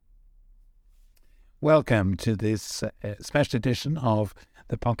Welcome to this special edition of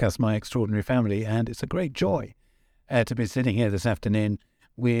the podcast My Extraordinary Family, and it's a great joy to be sitting here this afternoon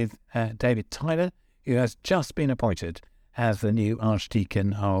with David Tyler, who has just been appointed as the new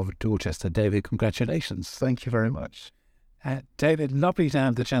Archdeacon of Dorchester. David, congratulations. Thank you very much. David, lovely to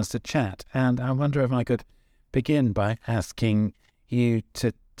have the chance to chat, and I wonder if I could begin by asking you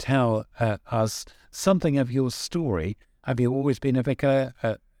to tell us something of your story. Have you always been a vicar?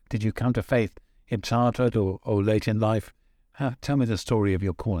 Did you come to faith in childhood or late in life? Tell me the story of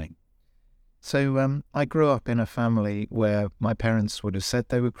your calling. So I grew up in a family where my parents would have said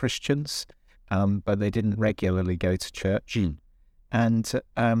they were Christians, but they didn't regularly go to church. And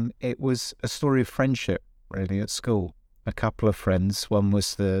it was a story of friendship, really, at school. A couple of friends. One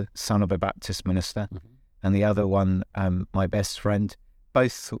was the son of a Baptist minister, and the other one, my best friend.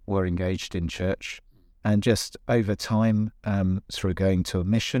 Both were engaged in church. And just over time, through going to a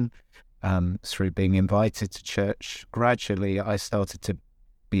mission, through being invited to church, gradually I started to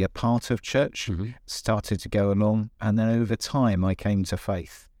be a part of church, started to go along, and then over time I came to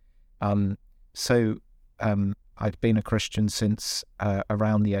faith. So I'd been a Christian since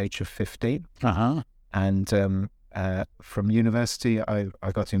around the age of 15. And from university, I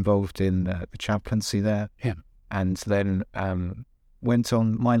got involved in the chaplaincy there. And then went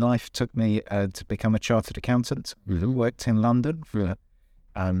on. My life took me to become a chartered accountant. Worked in London for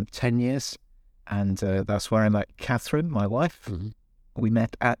 10 years, and that's where I met Catherine, my wife. We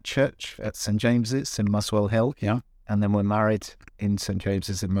met at church at St James's in Muswell Hill, and then we're married in St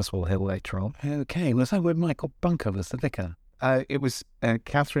James's in Muswell Hill later on. Okay, was that where Michael Bunker was the vicar? It was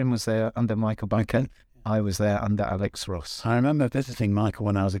Catherine was there under Michael Bunker. I was there under Alex Ross. I remember visiting Michael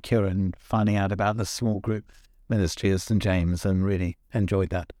when I was a curate and finding out about the small group ministry at St James, and really enjoyed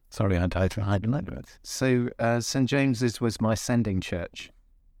that. Sorry, I didn't know it. So St James's was my sending church,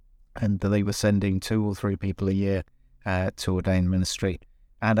 and they were sending 2 or 3 people a year to ordain ministry.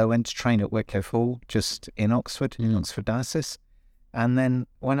 And I went to train at Wycliffe Hall, just in Oxford, in Oxford Diocese. And then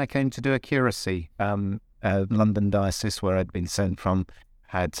when I came to do a curacy, London Diocese, where I'd been sent from,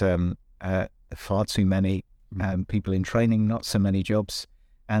 had far too many people in training, not so many jobs.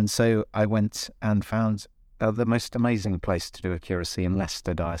 And so I went and found the most amazing place to do a curacy in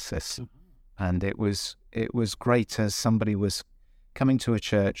Leicester Diocese. And it was great, as somebody was coming to a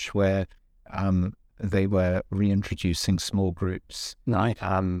church where they were reintroducing small groups,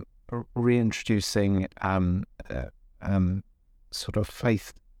 reintroducing sort of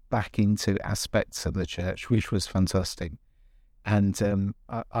faith back into aspects of the church, which was fantastic. And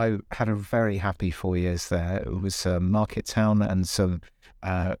I had a very happy 4 years there. It was market town and some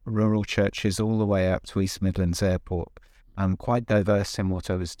rural churches all the way up to East Midlands Airport. Quite diverse in what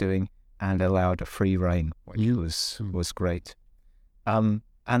I was doing, and allowed a free rein, which was great. And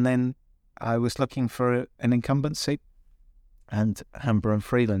then I was looking for an incumbency, and Hamburgh and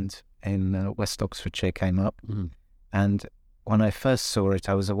Freeland in West Oxfordshire came up. And when I first saw it,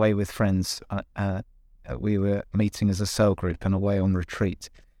 I was away with friends. We were meeting as a cell group and away on retreat,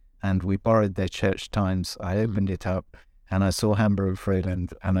 and we borrowed their church times. I opened it up, and I saw Hamburgh and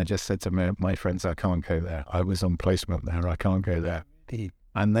Freeland, and I just said to my friends, I can't go there. I was on placement there. I can't go there.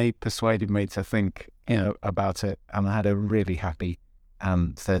 And they persuaded me to think about it, and I had a really happy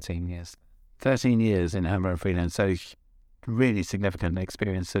 13 years. 13 years in Hamburgh and Freeland, so really significant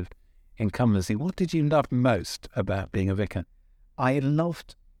experience of incumbency. What did you love most about being a vicar? I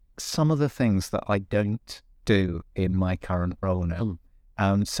loved some of the things that I don't do in my current role now.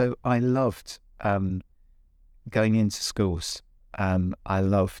 So I loved going into schools. I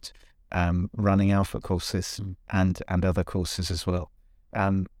loved running Alpha courses and other courses as well.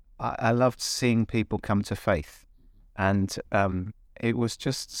 I loved seeing people come to faith, and it was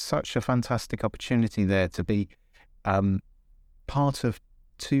just such a fantastic opportunity there to be part of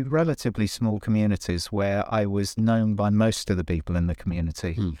 2 relatively small communities where I was known by most of the people in the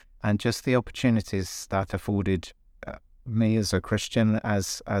community. And just the opportunities that afforded me as a Christian,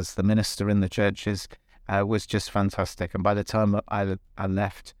 as the minister in the churches, was just fantastic. And by the time I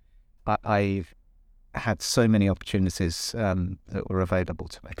left, I had so many opportunities that were available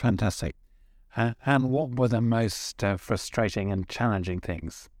to me. Fantastic. And what were the most frustrating and challenging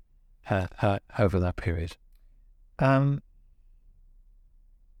things over that period? I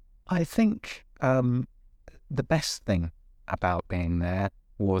think the best thing about being there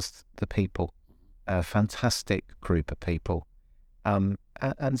was the people, a fantastic group of people. And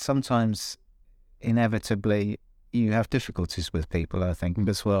sometimes, inevitably, you have difficulties with people, I think,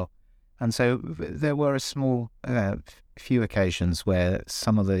 as well. And so there were a small few occasions where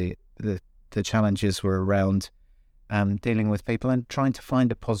some of the challenges were around dealing with people and trying to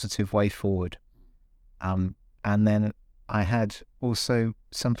find a positive way forward. And then I had also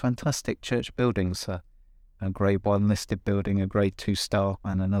some fantastic church buildings, a Grade 1 listed building, a Grade 2 star,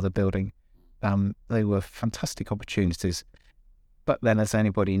 and another building. They were fantastic opportunities. But then, as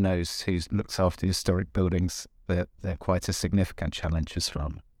anybody knows who looks after historic buildings, they're quite a significant challenge as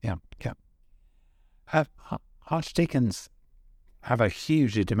well. Yeah. Archdeacons have a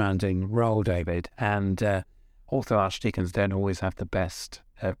hugely demanding role, David, and also archdeacons don't always have the best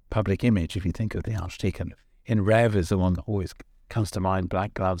public image. If you think of the archdeacon, in Rev is the one that always comes to mind,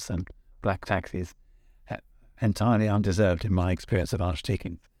 black gloves and black taxis, entirely undeserved in my experience of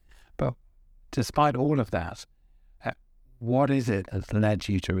archdeacons. But despite all of that, what is it that's led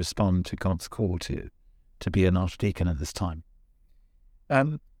you to respond to God's call to be an archdeacon at this time?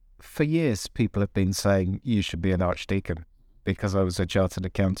 For years, people have been saying you should be an archdeacon because I was a chartered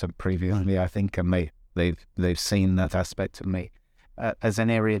accountant previously, I think, and they've seen that aspect of me. As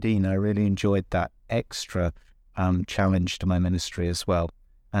an area dean, I really enjoyed that extra challenge to my ministry as well,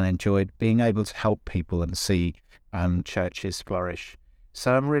 and enjoyed being able to help people and see churches flourish.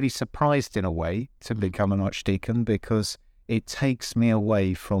 So I'm really surprised in a way to become an archdeacon because it takes me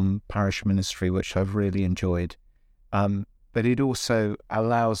away from parish ministry, which I've really enjoyed. But it also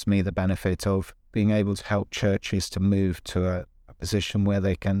allows me the benefit of being able to help churches to move to a position where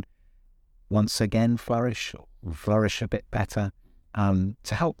they can once again flourish a bit better,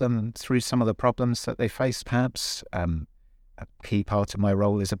 to help them through some of the problems that they face perhaps. A key part of my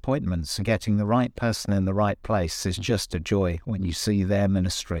role is appointments, and getting the right person in the right place is just a joy when you see their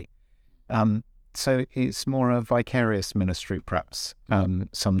ministry. So it's more a vicarious ministry perhaps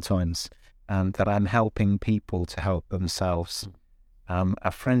sometimes, that I'm helping people to help themselves.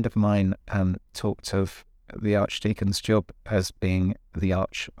 A friend of mine talked of the archdeacon's job as being the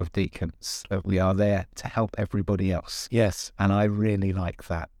arch of deacons, that we are there to help everybody else. Yes. And I really like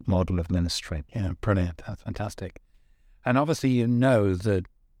that model of ministry. Yeah, brilliant. That's fantastic. And obviously you know the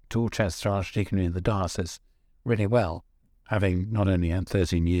Dorchester Archdeaconry and the diocese really well, having not only had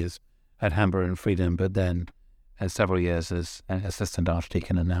 13 years at Hamburg and Freedom, but then several years as an assistant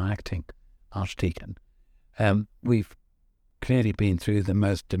archdeacon and now acting archdeacon. We've clearly been through the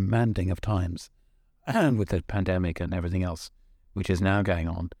most demanding of times, and with the pandemic and everything else which is now going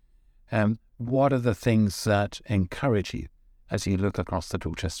on. What are the things that encourage you as you look across the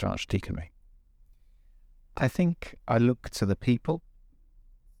Dorchester Archdeaconry? I think I look to the people.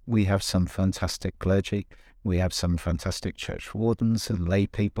 We have some fantastic clergy. We have some fantastic church wardens and lay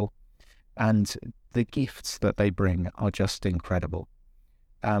people. And the gifts that they bring are just incredible.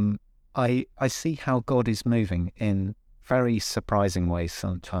 I see how God is moving in very surprising ways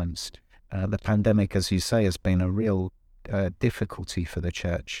sometimes. The pandemic, as you say, has been a real difficulty for the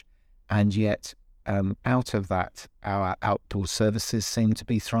church. And yet, out of that, our outdoor services seem to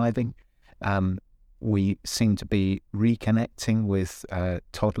be thriving. We seem to be reconnecting with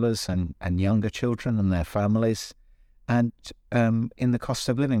toddlers and younger children and their families. And in the cost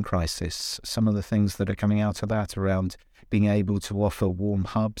of living crisis, some of the things that are coming out of that around being able to offer warm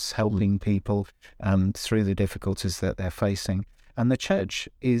hubs, helping people through the difficulties that they're facing. And the church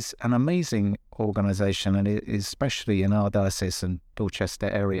is an amazing organisation, and it, especially in our diocese and Dorchester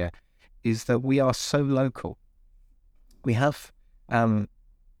area, is that we are so local. We have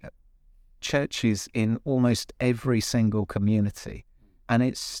churches in almost every single community, and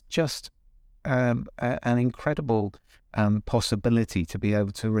it's just an incredible possibility to be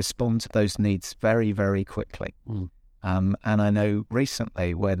able to respond to those needs very, very quickly. And I know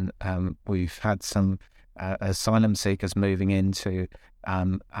recently when we've had some asylum seekers moving into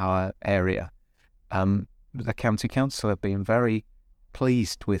our area, the county council have been very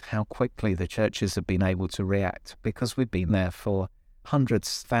pleased with how quickly the churches have been able to react, because we've been there for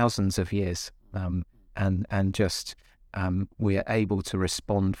hundreds, thousands of years, and just we are able to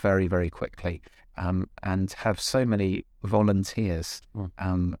respond very, very quickly, and have so many volunteers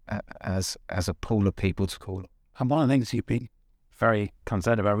as a pool of people to call. And one of the things you've been very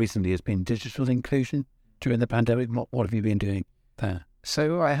concerned about recently has been digital inclusion during the pandemic. What have you been doing there?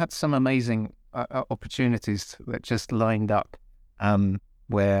 So I had some amazing opportunities that just lined up,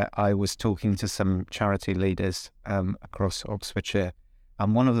 where I was talking to some charity leaders across Oxfordshire.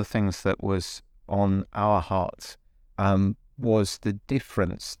 And one of the things that was on our hearts was the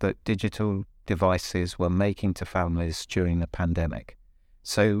difference that digital devices were making to families during the pandemic.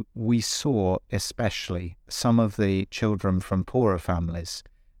 So we saw especially some of the children from poorer families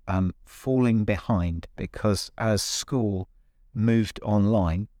falling behind, because as school moved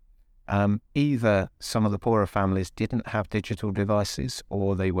online, either some of the poorer families didn't have digital devices,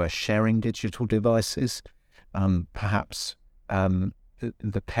 or they were sharing digital devices. Perhaps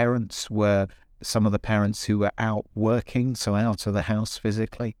the parents were some of the parents who were out working, so out of the house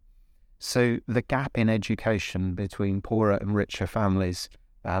physically. So the gap in education between poorer and richer families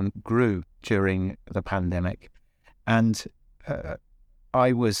grew during the pandemic. And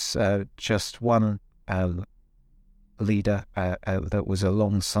I was just one leader that was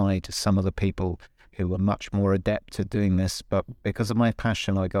alongside some of the people who were much more adept at doing this. But because of my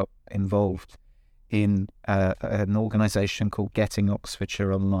passion, I got involved in an organisation called Getting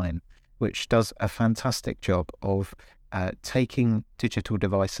Oxfordshire Online, which does a fantastic job of taking digital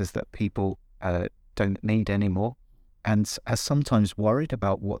devices that people don't need anymore and are sometimes worried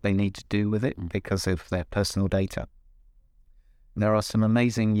about what they need to do with it because of their personal data. There are some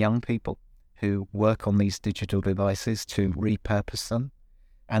amazing young people who work on these digital devices to repurpose them,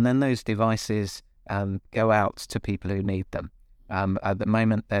 and then those devices go out to people who need them. At the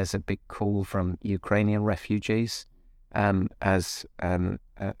moment, there's a big call from Ukrainian refugees as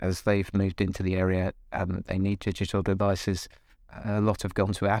they've moved into the area. They need digital devices. A lot have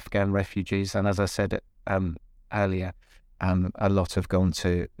gone to Afghan refugees, and as I said earlier, a lot have gone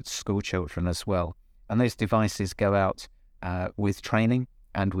to school children as well. And those devices go out with training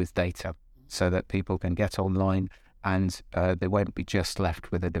and with data, so that people can get online and they won't be just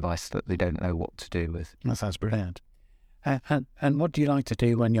left with a device that they don't know what to do with. That sounds brilliant. And what do you like to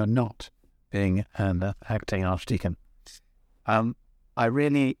do when you're not being an acting archdeacon? I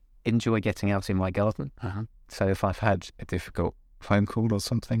really enjoy getting out in my garden. So if I've had a difficult phone call or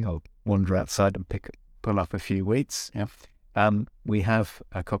something, I'll wander outside and pull up a few weeds. We have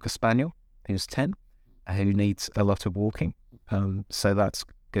a Cocker Spaniel who's 10, who needs a lot of walking. So that's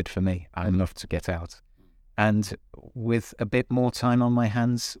good for me. I love to get out. And with a bit more time on my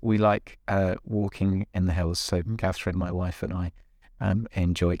hands, we like walking in the hills. So Catherine, my wife, and I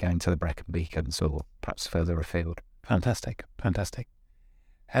enjoy going to the Brecon Beacons or perhaps further afield. Fantastic.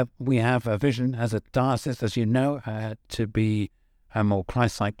 We have a vision as a diocese, as you know, to be a more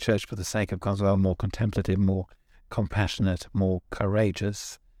Christ-like church for the sake of God's will, more contemplative, more compassionate, more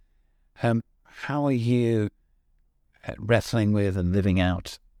courageous. How are you wrestling with and living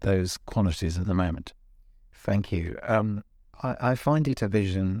out those qualities at the moment? Thank you. I find it a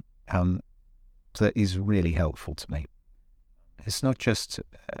vision that is really helpful to me. It's not just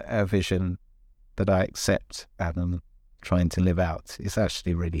a vision that I accept and trying to live out. It's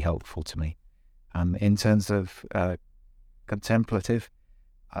actually really helpful to me. In terms of contemplative,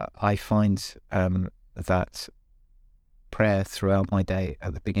 I find that prayer throughout my day,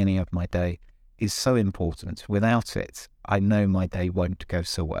 at the beginning of my day, is so important. Without it, I know my day won't go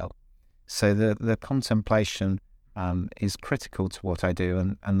so well. So the contemplation is critical to what I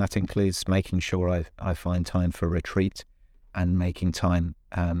do, and that includes making sure I find time for retreat and making time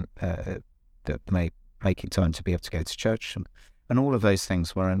making time to be able to go to church and all of those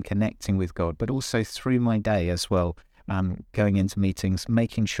things where I'm connecting with God, but also through my day as well, going into meetings,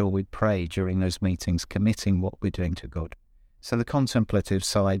 making sure we pray during those meetings, committing what we're doing to God. So the contemplative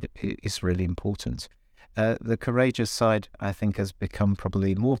side is really important. The courageous side, I think, has become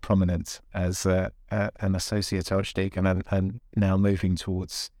probably more prominent as an associate archdeacon and now moving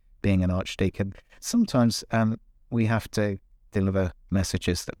towards being an archdeacon. Sometimes we have to deliver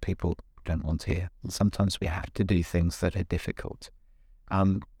messages that people don't want to hear. And sometimes we have to do things that are difficult.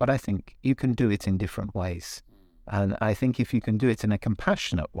 But I think you can do it in different ways. And I think if you can do it in a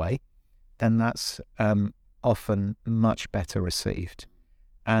compassionate way, then that's often much better received.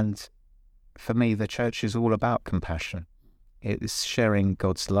 And for me, the church is all about compassion. It's sharing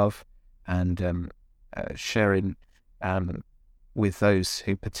God's love and sharing with those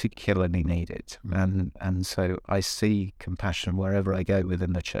who particularly need it. And so I see compassion wherever I go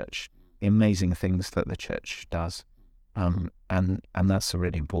within the church, the amazing things that the church does. And that's a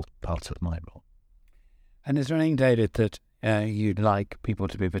really important part of my role. And is there anything, David, that you'd like people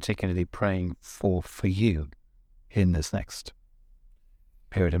to be particularly praying for you in this next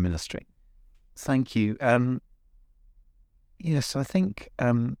period of ministry? Thank you. Yes, I think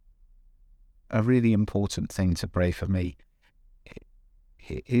a really important thing to pray for me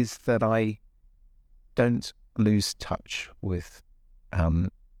is that I don't lose touch with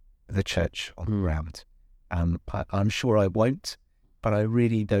the church on the ground. I'm sure I won't, but I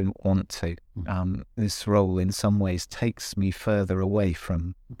really don't want to. This role in some ways takes me further away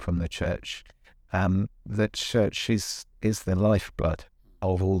from the church. The church is the lifeblood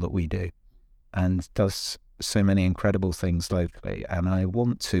of all that we do and does so many incredible things locally. And I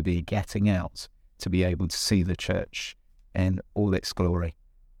want to be getting out to be able to see the church in all its glory.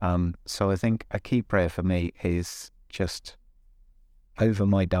 So I think a key prayer for me is just over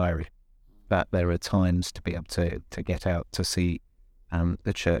my diary, that there are times to be able to get out to see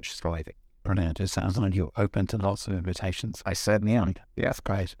the church thriving. Brilliant. It sounds like you're open to lots of invitations. I certainly am. Yeah. That's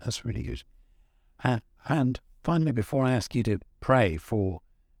great. That's really good. And finally, before I ask you to pray for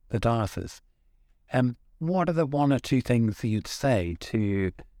the diocese, what are the one or two things that you'd say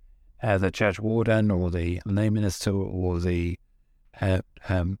to the church warden or the lay minister or the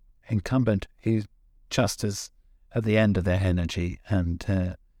incumbent who's just as at the end of their energy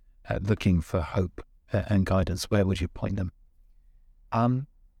and looking for hope and guidance? Where would you point them?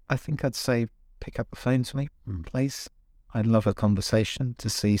 I think I'd say pick up the phone to me, please. I'd love a conversation to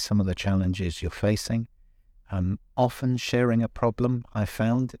see some of the challenges you're facing. Often sharing a problem, I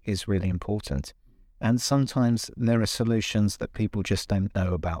found, is really important. And sometimes there are solutions that people just don't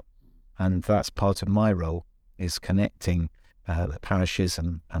know about. And that's part of my role, is connecting the parishes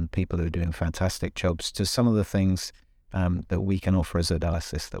and people who are doing fantastic jobs to some of the things that we can offer as a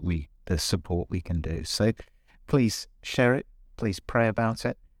diocese, the support we can do. So please share it. Please pray about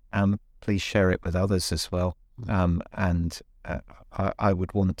it. Please share it with others as well. I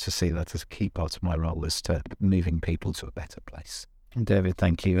would want to see that as a key part of my role, as to moving people to a better place. David,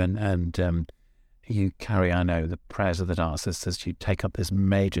 thank you. And you carry, I know, the prayers of the diocese as you take up this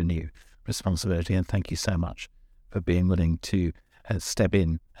major new responsibility. And thank you so much for being willing to step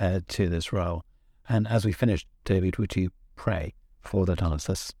in to this role. And as we finish, David, would you pray for the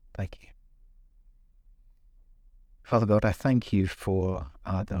diocese? Thank you. Father God, I thank you for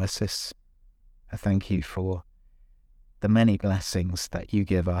our diocese. I thank you for the many blessings that you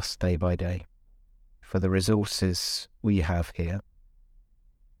give us day by day, for the resources we have here.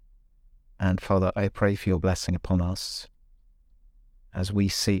 And Father, I pray for your blessing upon us as we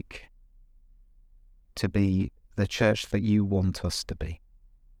seek to be the church that you want us to be,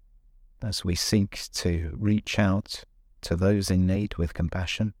 as we seek to reach out to those in need with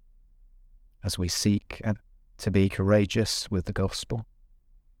compassion, as we seek to be courageous with the gospel,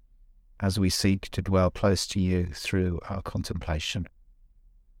 as we seek to dwell close to you through our contemplation.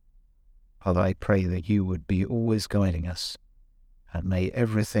 Father, I pray that you would be always guiding us, and may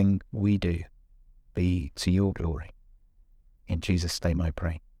everything we do be to your glory. In Jesus' name I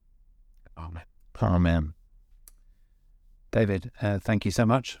pray. Amen. Amen. David, thank you so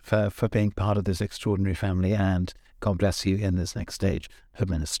much for being part of this extraordinary family, and God bless you in this next stage of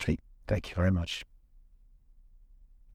ministry. Thank you very much.